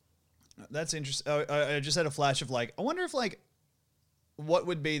that's interesting. I just had a flash of like, I wonder if like, what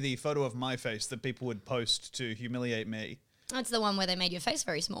would be the photo of my face that people would post to humiliate me? That's the one where they made your face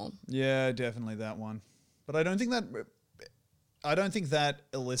very small. Yeah, definitely that one. But I don't think that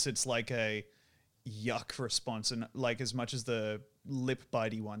elicits like a yuck response, and like as much as the lip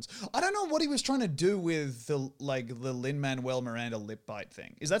bitey ones. I don't know what he was trying to do with the Lin-Manuel Miranda lip bite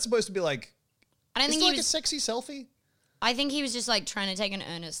thing. Is that supposed to be like? I don't Is think it he like a was. sexy selfie? I think he was just like trying to take an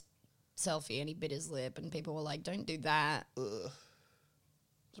earnest selfie and he bit his lip and people were like, don't do that. Ugh.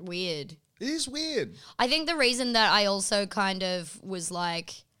 It's weird. It is weird. I think the reason that I also kind of was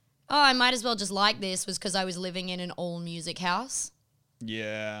like, oh, I might as well just like this was because I was living in an all music house.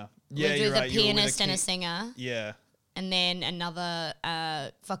 Yeah. Lived Yeah, you're with right. a You were with pianist and a kid- singer. Yeah. And then another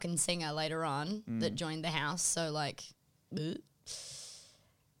fucking singer later on that joined the house. So like, bleh.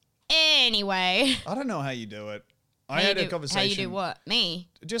 Anyway. I don't know how you do it. I had a conversation. How you do what? Me?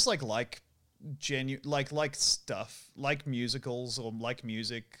 Just like stuff, like musicals or like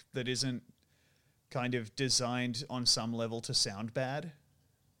music that isn't kind of designed on some level to sound bad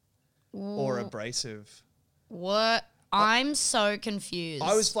or abrasive. What? I'm so confused.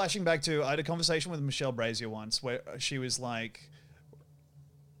 I was flashing back to, I had a conversation with Michelle Brazier once where she was like,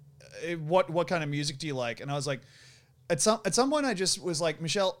 what kind of music do you like? And I was like, at some point I just was like,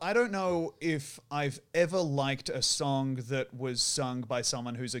 Michelle, I don't know if I've ever liked a song that was sung by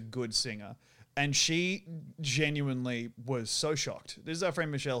someone who's a good singer. And she genuinely was so shocked. This is our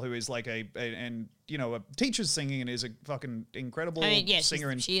friend Michelle, who is like a teacher's singing and is a fucking incredible singer.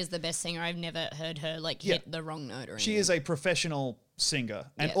 And she is the best singer. I've never heard her like hit the wrong note or anything. she is a professional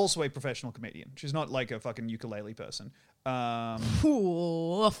singer and Yeah. also a professional comedian. She's not like a fucking ukulele person.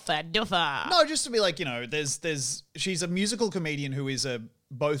 Ooh, duffa. No, just to be like, she's a musical comedian who is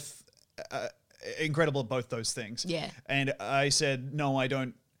both incredible at both those things. Yeah. And I said, no, I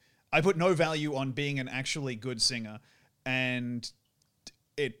don't. I put no value on being an actually good singer. And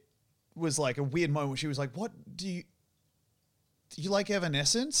it was like a weird moment. She was like, what do you like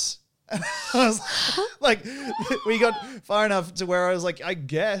Evanescence? And I was like, we got far enough to where I was like, I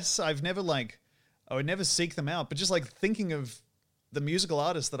guess I would never seek them out, but just like thinking of the musical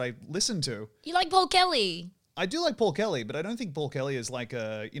artists that I listen to. You like Paul Kelly? I do like Paul Kelly, but I don't think Paul Kelly is like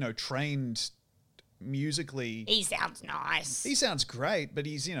a, trained musically. He sounds nice. He sounds great, but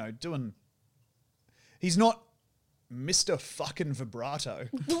he's, he's not Mr. fucking vibrato.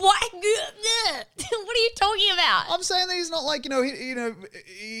 What? What are you talking about? I'm saying that he's not like,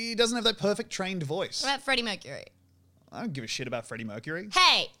 he doesn't have that perfect trained voice. What about Freddie Mercury? I don't give a shit about Freddie Mercury.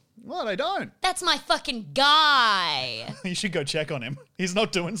 Hey, What? I don't. that's my fucking guy. You should go check on him. He's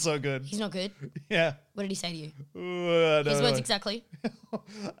not doing so good. He's not good. Yeah. What did he say to you? I don't His words know. exactly.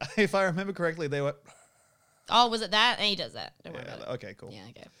 If I remember correctly, they were... Oh, was it that? And he does that. Don't worry Yeah, about it. okay, cool. Yeah,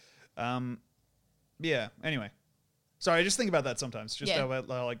 okay. Yeah, anyway. Sorry, I just think about that sometimes. Just Yeah.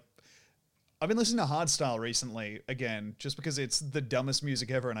 how, like... I've been listening to Hardstyle recently, again, just because it's the dumbest music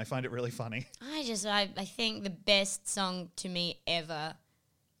ever and I find it really funny. I think the best song to me ever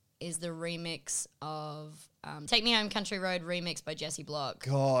is the remix of Take Me Home Country Road remix by Jesse Block.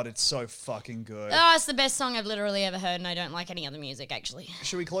 God, it's so fucking good. Oh, it's the best song I've literally ever heard, and I don't like any other music, actually.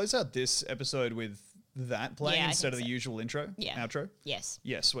 Should we close out this episode with that playing Yeah, I instead of think the so. usual intro? Yeah. Outro? Yes.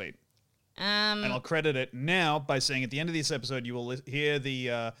 Yeah, sweet. And I'll credit it now by saying at the end of this episode, you will hear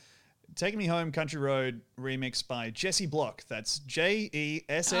the Take Me Home Country Road remix by Jesse Block. That's Jesse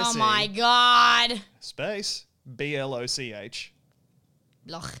Oh my God. space Bloch.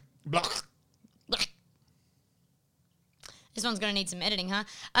 Bloch. Bloch. Bloch. This one's going to need some editing, huh?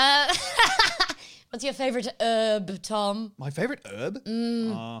 What's your favorite herb, Tom? My favorite herb?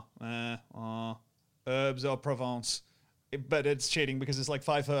 Herbs au Provence. But it's cheating because it's like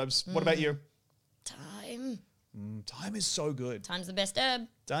 5 herbs. What about you? Thyme. Thyme is so good. Thyme's the best herb.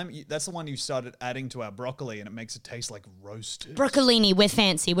 Thyme, that's the one you started adding to our broccoli and it makes it taste like roasted. Broccolini, we're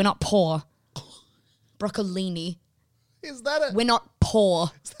fancy. We're not poor. Broccolini. Is that a We're not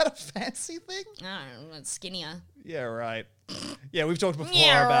poor. a fancy thing? I don't know, it's skinnier. Yeah, right. Yeah, we've talked before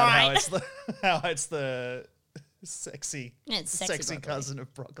Yeah, about right. how it's the sexy, Yeah, it's sexy broccoli. cousin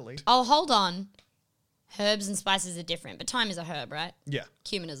of broccoli. Oh, hold on. Herbs and spices are different, but thyme is a herb, right? Yeah.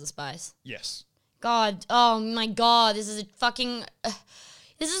 Cumin is a spice. Yes. God, oh my God, this is a fucking...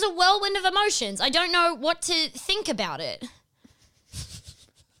 this is a whirlwind of emotions. I don't know what to think about it.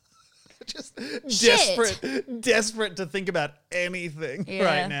 Just Shit. desperate to think about anything Yeah.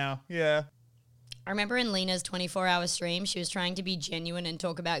 right now. Yeah. I remember in Lena's 24-hour stream, she was trying to be genuine and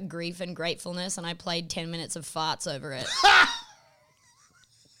talk about grief and gratefulness, and I played 10 minutes of farts over it.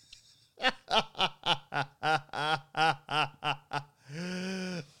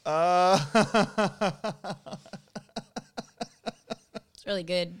 It's really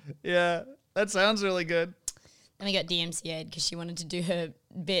good. Yeah. That sounds really good. Then I got DMCA'd because she wanted to do her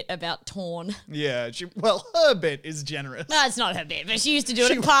bit about Torn. Yeah. Her bit is generous. No, it's not her bit, but she used to do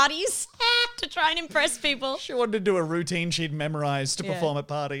it at parties to try and impress people. She wanted to do a routine she'd memorized to Yeah. perform at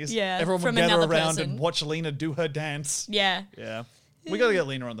parties. Yeah, Everyone would from gather another around person. and watch Lena do her dance. Yeah. Yeah. We got to get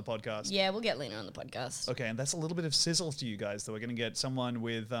Lena on the podcast. Yeah, we'll get Lena on the podcast. Okay, and that's a little bit of sizzle to you guys, though. We're going to get someone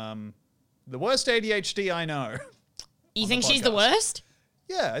with the worst ADHD I know. You on think the she's the podcast. worst?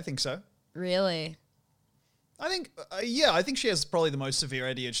 Yeah, I think so. Really? I think, I think she has probably the most severe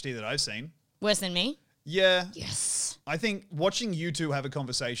ADHD that I've seen. Worse than me? Yeah. Yes. I think watching you two have a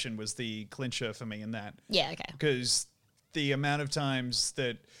conversation was the clincher for me in that. Yeah, okay. Because the amount of times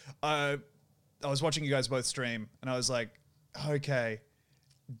that I was watching you guys both stream and I was like, okay,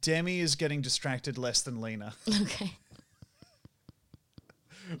 Demi is getting distracted less than Lena. Okay.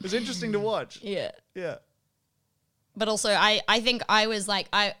 It was interesting to watch. Yeah. Yeah. But also, I think I was like,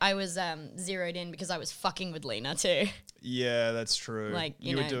 I was zeroed in because I was fucking with Lena too. Yeah, that's true. Like,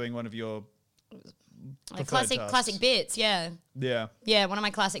 you you were know, doing one of your Like preferred classic tasks. bits, yeah. Yeah. Yeah, one of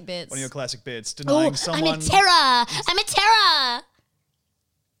my classic bits. One of your classic bits. Oh, Denying someone. I'm a terror! I'm a terror!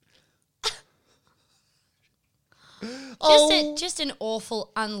 Just an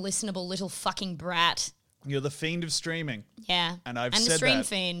awful, unlistenable little fucking brat. You're the fiend of streaming. Yeah. And I've I'm the said stream that.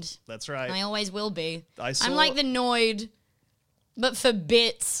 fiend. That's right. And I always will be. I saw- I'm like the Noid, but for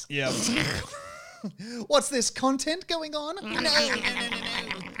bits. Yeah. What's this content going on?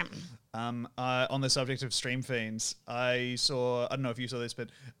 On the subject of stream fiends, I don't know if you saw this, but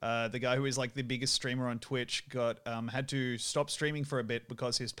the guy who is like the biggest streamer on Twitch got had to stop streaming for a bit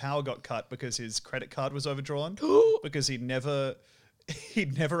because his power got cut because his credit card was overdrawn because he'd never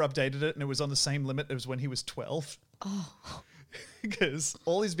updated it and it was on the same limit as when he was 12. Oh. Because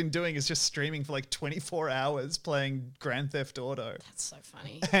all he's been doing is just streaming for like 24 hours playing Grand Theft Auto That's so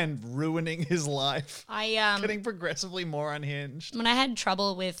funny. and ruining his life. I Getting progressively more unhinged. when I had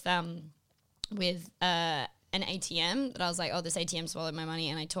trouble with an ATM, that I was like, oh, this ATM swallowed my money,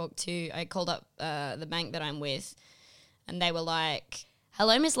 and I called up the bank that I'm with, and they were like,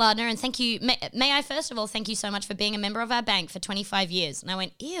 hello, Miss Lardner, and thank you. May I first of all thank you so much for being a member of our bank for 25 years. And I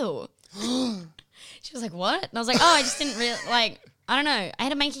went, ew. She was like, what? And I was like, oh, I just didn't really, like, I don't know. I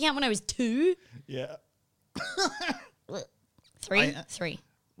had a bank account when I was 2. Yeah. 3? I- 3.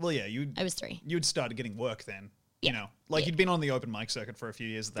 Well, yeah, I was 3. you'd started getting work then. Yeah. You know, like Yeah. you'd been on the open mic circuit for a few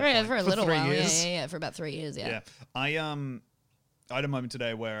years at that point. For a little 3 while. years. Yeah, for about 3 years, Yeah. I had a moment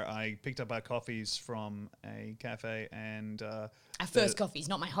today where I picked up our coffees from a cafe and Our first coffees,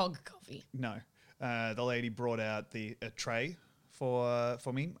 not my hog coffee. the lady brought out a tray for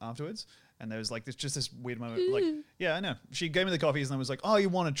me afterwards. And there was like this weird moment. Like, yeah, I know. She gave me the coffees and I was like, oh, you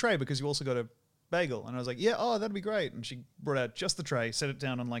want a tray because you also got a bagel. And I was like, yeah, oh, that'd be great. And she brought out just the tray, set it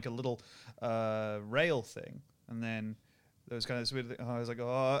down on like a little rail thing. And then there was kind of this weird thing. I was like,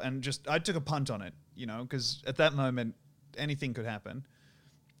 oh, and just I took a punt on it, you know, because at that moment, anything could happen.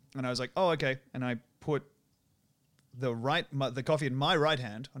 And I was like, oh, okay. And I put the coffee in my right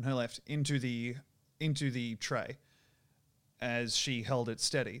hand on her left into the tray as she held it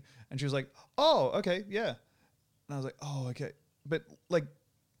steady. And she was like, oh, okay, yeah. And I was like, oh, okay. But like,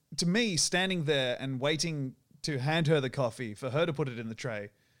 to me, standing there and waiting to hand her the coffee for her to put it in the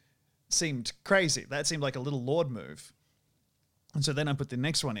tray seemed crazy. That seemed like a little Lord move. And so then I put the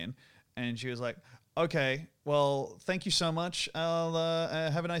next one in and she was like, okay, well, thank you so much. I'll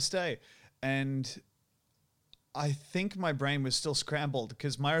have a nice day. And I think my brain was still scrambled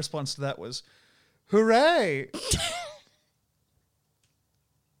because my response to that was, hooray!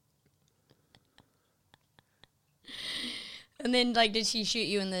 And then, like, did she shoot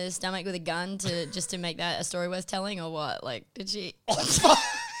you in the stomach with a gun just to make that a story worth telling, or what? Like, did she?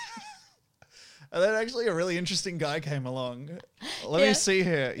 And then actually a really interesting guy came along. Let me see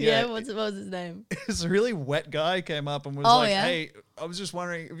here. Yeah, what was his name? This really wet guy came up and was hey, I was just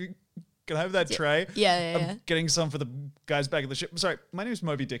wondering if you can I have that tray? Yeah. I'm getting some for the guys back at the ship. Sorry, my name's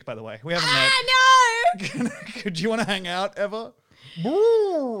Moby Dick, by the way. We haven't met. No! Could you want to hang out ever?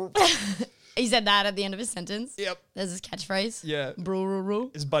 He said that at the end of his sentence. Yep. There's his catchphrase. Yeah.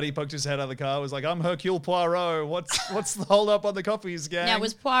 Bro. His buddy poked his head out of the car, was like, I'm Hercule Poirot. What's the hold up on the coffees, gang? Now,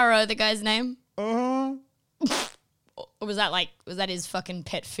 was Poirot the guy's name? Uh-huh. Or was that his fucking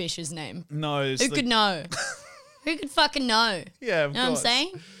pet fish's name? No. Who could know? Who could fucking know? Yeah, of know course. what I'm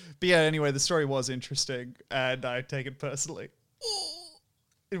saying? But yeah, anyway, the story was interesting, and I take it personally.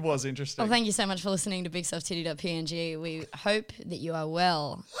 It was interesting. Well, thank you so much for listening to BigSoftTitty.png. We hope that you are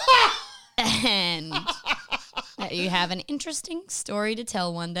well and that you have an interesting story to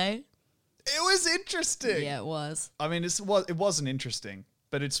tell one day. It was interesting. Yeah, it was. I mean, it wasn't interesting,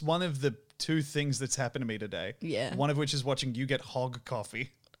 but it's one of the 2 things that's happened to me today. Yeah. One of which is watching you get hog coffee.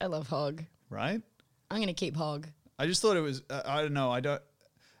 I love hog. Right? I'm going to keep hog. I just thought it was, I don't know,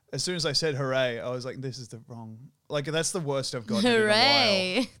 as soon as I said hooray, I was like, this is the wrong, like, that's the worst I've gotten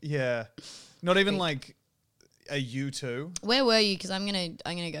Hooray. in a while. Yeah. Not even like a you two. Where were you? Because I'm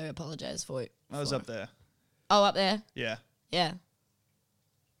gonna go apologize for it. I was up there. Oh, up there? Yeah. Yeah.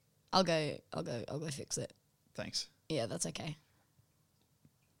 I'll go fix it. Thanks. Yeah, that's okay.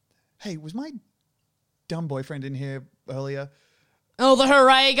 Hey, was my dumb boyfriend in here earlier? Oh, the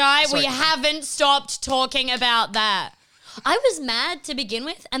hooray guy. Sorry. We haven't stopped talking about that. I was mad to begin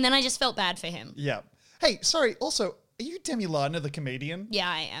with, and then I just felt bad for him. Yeah. Hey, sorry, also, are you Demi Lardner, the comedian? Yeah,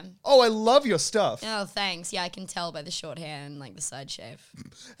 I am. Oh, I love your stuff. Oh, thanks. Yeah, I can tell by the short hair and like the side shave.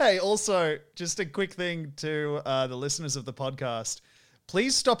 Hey, also, just a quick thing to the listeners of the podcast.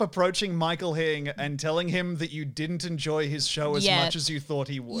 Please stop approaching Michael Hing and telling him that you didn't enjoy his show as much as you thought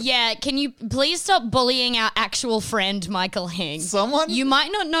he would. Yeah, can you please stop bullying our actual friend Michael Hing? You might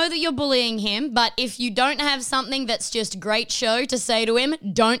not know that you're bullying him, but if you don't have something that's just great show to say to him,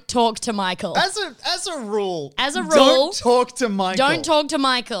 don't talk to Michael. As a rule. Don't talk to Michael. Don't talk to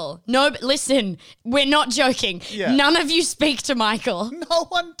Michael. No, but listen, we're not joking. Yeah. None of you speak to Michael. No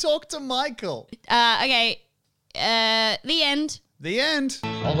one talk to Michael. Okay. The end. The end.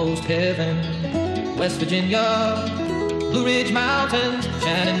 Almost heaven, West Virginia, Blue Ridge Mountains,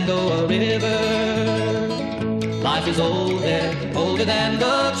 Shenandoah River. Life is old there, older than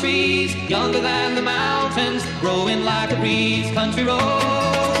the trees, younger than the mountains, growing like a breeze, country road.